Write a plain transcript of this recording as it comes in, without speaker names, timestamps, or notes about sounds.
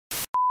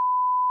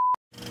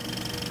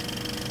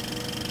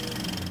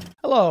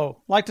Hello,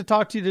 I'd like to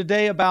talk to you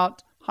today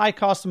about high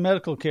cost of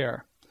medical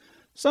care.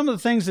 Some of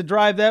the things that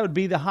drive that would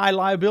be the high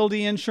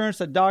liability insurance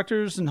that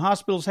doctors and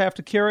hospitals have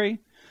to carry,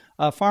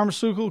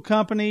 pharmaceutical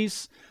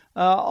companies,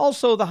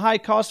 also the high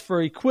cost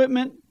for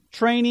equipment,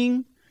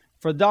 training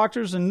for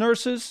doctors and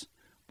nurses.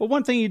 But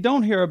one thing you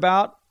don't hear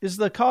about is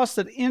the cost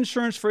of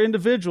insurance for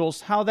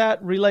individuals, how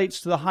that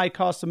relates to the high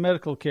cost of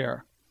medical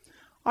care.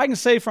 I can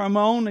say from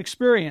my own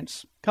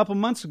experience, a couple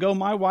months ago,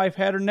 my wife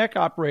had her neck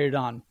operated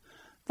on.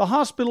 The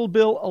hospital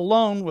bill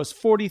alone was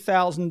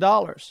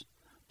 $40,000.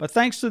 But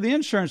thanks to the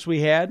insurance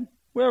we had,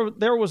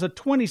 there was a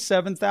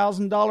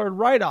 $27,000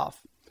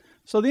 write-off.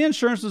 So the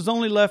insurance was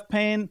only left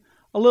paying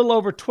a little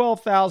over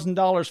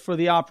 $12,000 for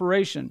the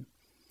operation.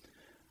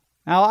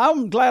 Now,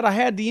 I'm glad I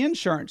had the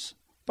insurance,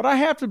 but I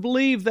have to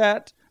believe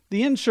that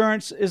the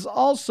insurance is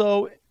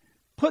also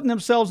putting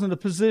themselves in the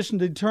position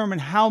to determine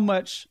how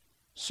much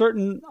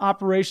certain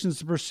operations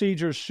and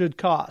procedures should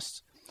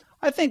cost.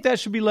 I think that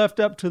should be left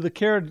up to the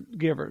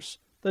caregivers,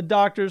 the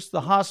doctors,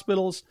 the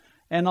hospitals,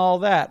 and all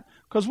that.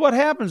 Because what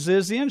happens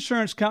is the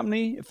insurance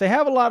company, if they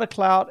have a lot of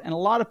clout and a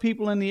lot of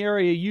people in the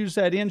area use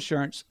that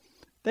insurance,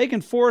 they can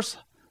force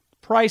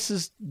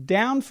prices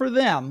down for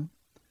them,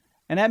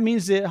 and that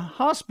means the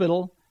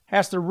hospital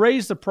has to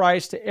raise the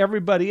price to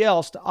everybody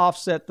else to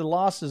offset the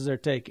losses they're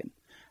taking.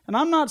 And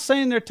I'm not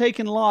saying they're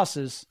taking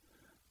losses,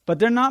 but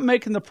they're not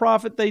making the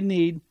profit they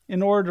need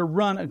in order to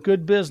run a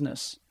good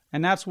business.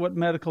 And that's what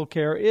medical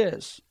care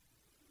is.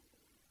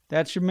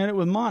 That's your Minute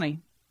with Monte.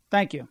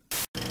 Thank you.